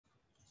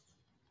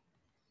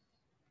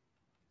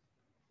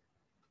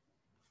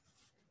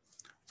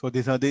So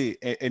these are the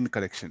end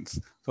corrections.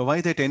 So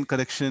why that end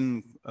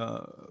correction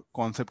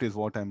concept is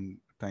what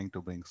I'm trying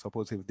to bring.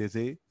 Suppose if there's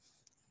a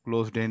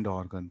closed end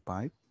organ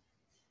pipe,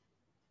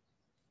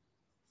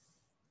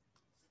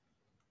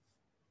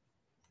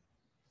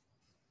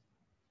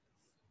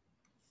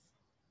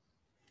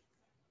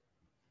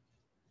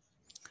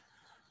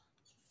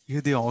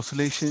 here the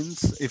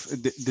oscillations, if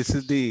this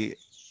is the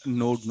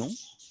node, no,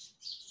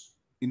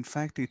 in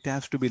fact it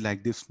has to be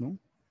like this, no,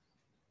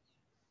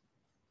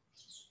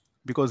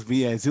 because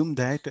we assume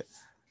that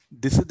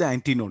this is the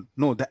antinode.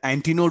 No, the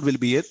antinode will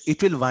be here.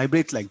 It will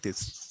vibrate like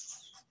this.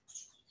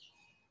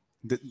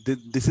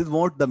 This is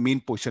what the mean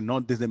portion,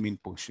 not this is the mean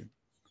portion.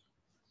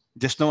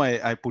 Just now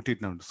I put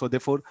it down. So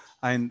therefore,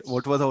 and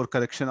what was our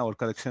correction? Our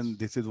correction,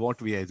 this is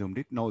what we assumed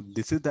it. Now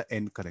this is the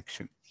end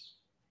correction.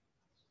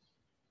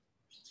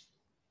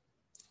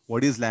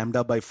 What is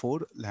lambda by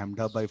 4?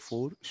 Lambda by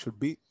 4 should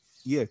be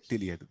here till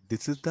here.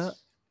 This is the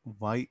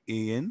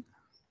YAN.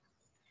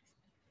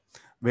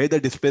 Where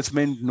the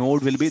displacement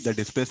node will be, the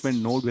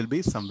displacement node will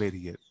be somewhere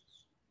here.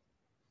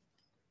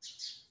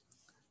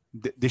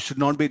 This should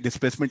not be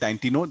displacement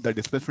antinode. The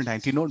displacement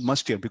antinode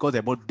must here, because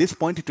about this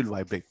point it will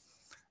vibrate.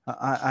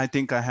 I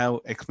think I have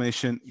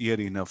explanation here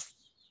enough,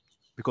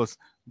 because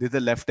there's a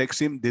left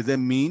extreme, there's a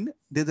mean,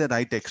 there's a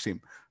right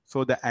extreme.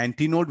 So the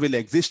antinode will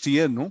exist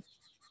here, no,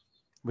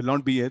 will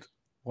not be here,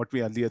 what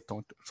we earlier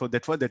thought. So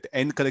that's why that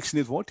end correction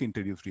is what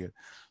introduced here.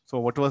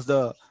 So what was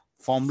the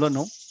formula?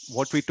 No,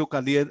 what we took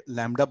earlier,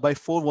 lambda by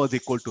 4 was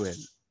equal to L.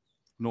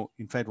 No,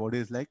 in fact, what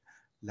is like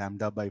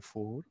lambda by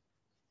 4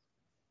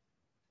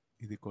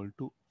 is equal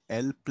to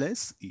L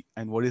plus E.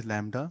 And what is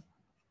lambda?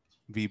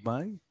 V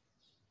by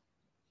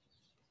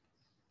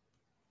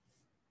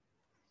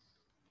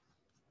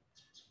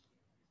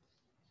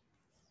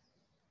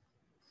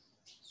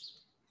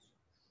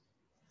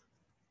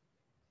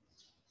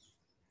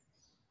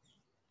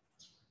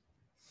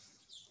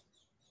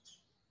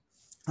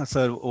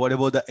sir, what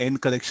about the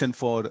end correction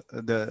for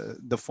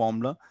the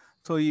formula?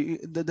 So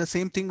the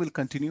same thing will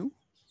continue.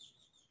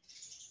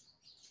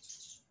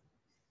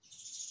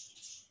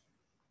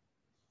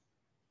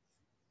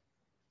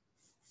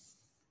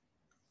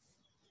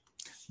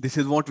 This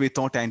is what we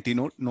thought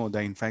antinode. No,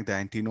 in fact the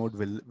antinode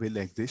will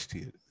exist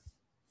here.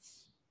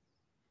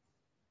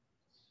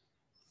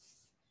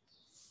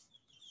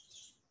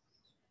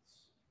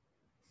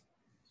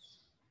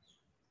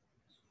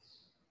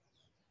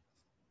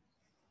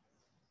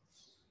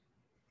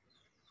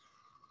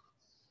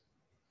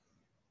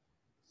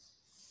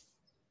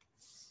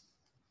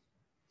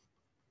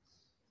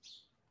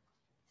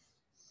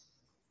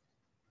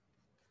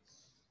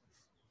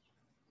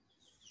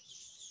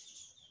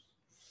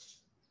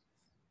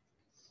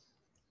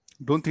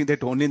 Don't think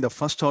that only in the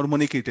first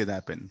harmonic it will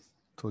happen.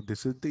 So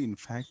this is the in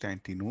fact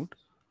antinode,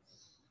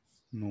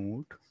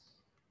 node,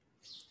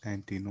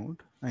 antinode,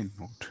 and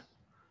node.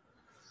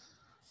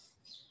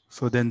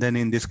 So then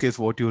in this case,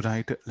 what you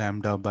write,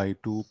 lambda by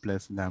 2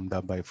 plus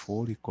lambda by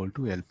 4 equal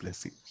to L plus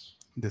C.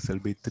 This will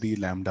be 3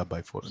 lambda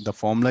by 4. The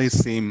formula is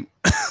same.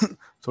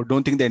 So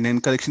don't think the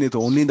end correction is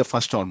only in the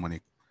first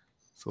harmonic.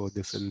 So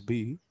this will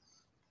be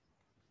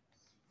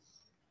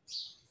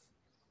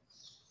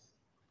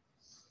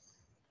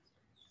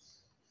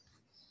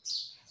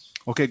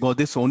okay, got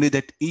this, only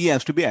that E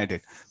has to be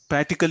added.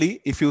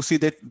 Practically, if you see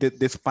that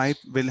this pipe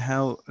will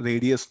have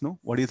radius, no?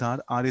 What is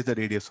R? R is the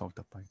radius of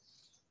the pipe.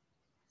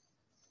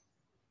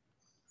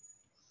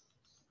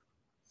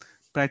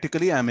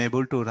 Practically, I'm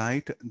able to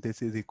write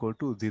this is equal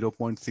to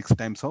 0.6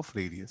 times of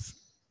radius.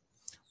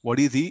 What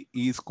is E?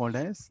 E is called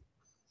as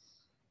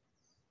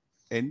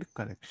end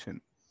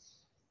correction.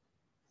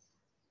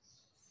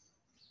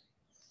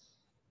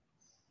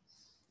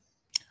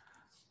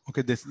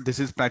 Okay, this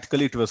is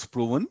practically, it was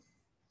proven.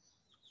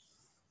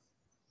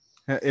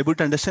 Able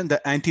to understand the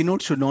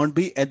antinode should not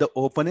be at the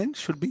open end,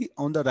 should be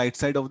on the right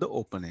side of the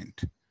open end.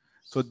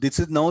 So this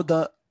is now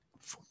the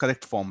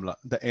correct formula,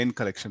 the end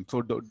correction.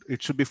 So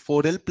it should be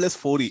 4L plus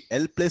 4E.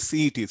 L plus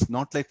C it is,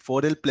 not like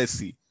 4L plus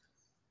C.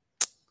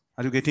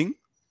 Are you getting?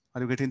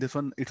 Are you getting this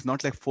one? It's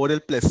not like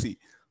 4L plus C.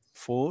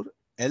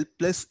 4L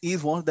plus E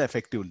is what the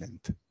effective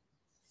length.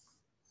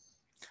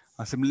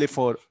 Similarly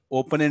for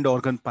open end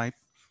organ pipe,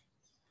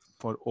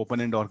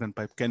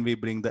 can we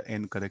bring the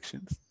end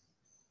corrections?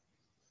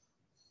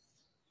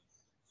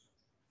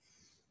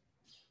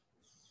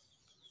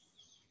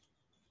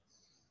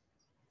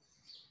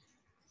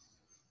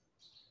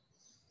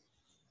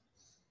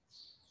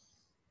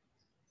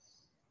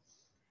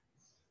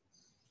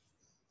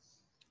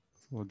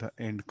 So the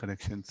end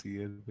corrections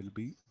here will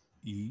be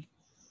E.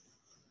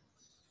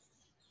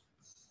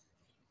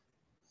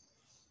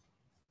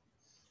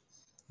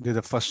 This is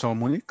the first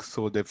harmonic.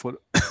 So therefore,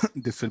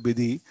 this will be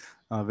the,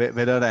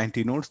 where are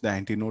antinodes? The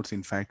antinodes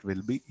in fact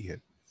will be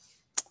here.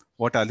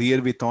 What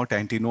earlier we thought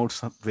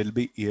antinodes will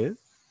be here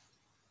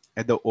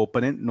at the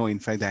open end. No, in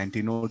fact the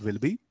antinode will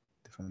be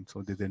different.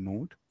 So there's a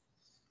node.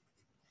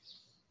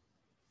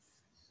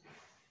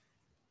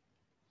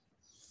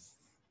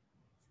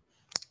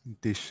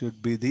 This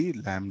should be the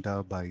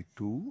lambda by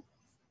 2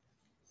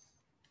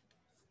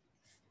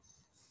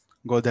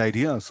 Got the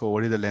idea? So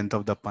what is the length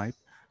of the pipe?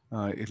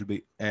 It'll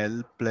be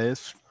L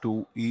plus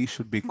 2E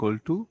should be equal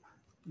to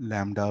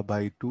lambda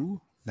by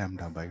 2,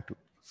 lambda by 2.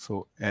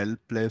 So L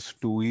plus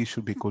 2E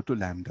should be equal to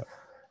lambda.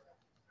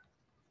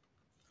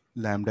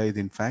 Lambda is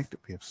in fact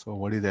F. So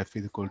what is F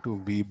is equal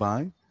to V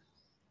by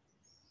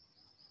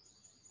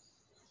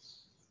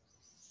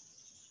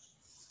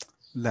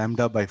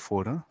lambda by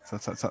 4. Huh?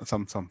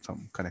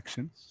 Some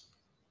correction.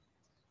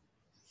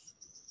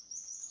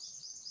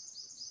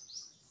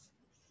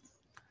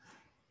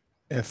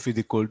 F is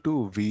equal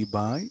to V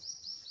by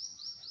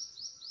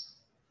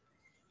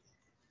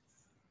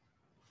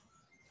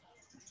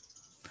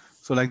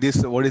so like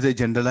this, what is a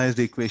generalized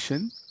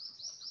equation?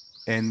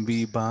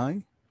 NV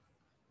by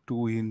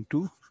 2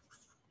 into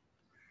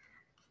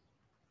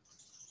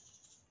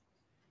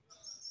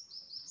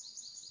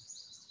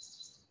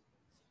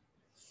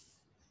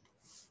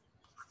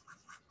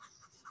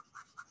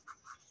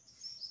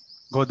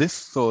got this.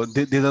 So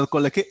these are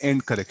called like a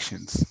end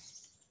corrections.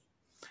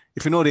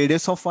 If you know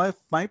radius of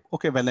pipe,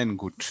 okay, well and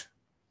good.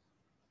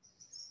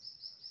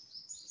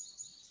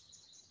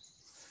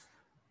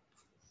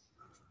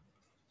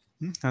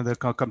 And the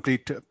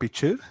complete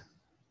picture.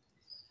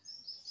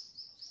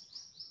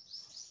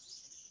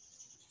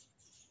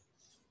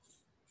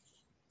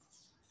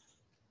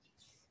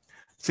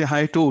 See, I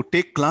have to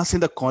take class in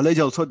the college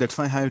also. That's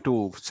why I have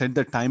to set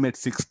the time at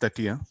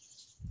 6:30.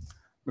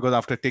 Because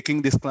after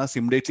taking this class,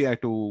 immediately I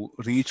have to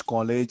reach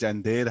college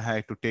and there I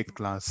have to take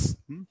class.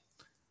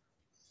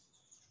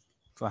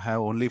 So I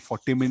have only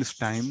 40 minutes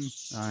time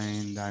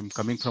and I'm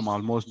coming from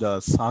almost the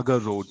Sagar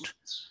road.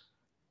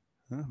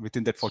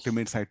 Within that 40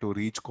 minutes, I have to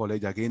reach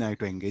college. Again, I have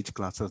to engage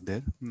classes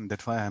there.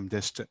 That's why I'm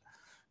just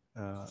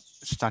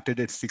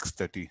started at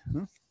 6:30.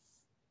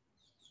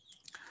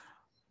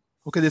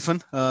 Okay, this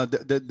one,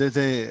 there's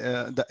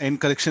the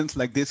end corrections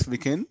like this, we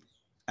can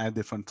add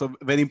this one. So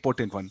very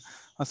important one.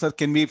 Sir,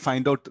 can we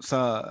find out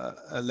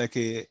like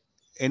a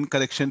end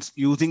corrections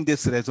using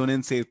this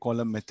resonance air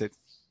column method?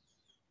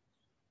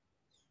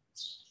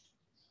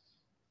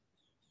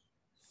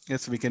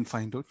 Yes, we can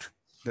find out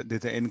that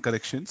there's the end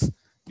corrections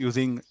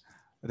using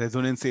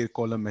resonance air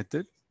column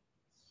method.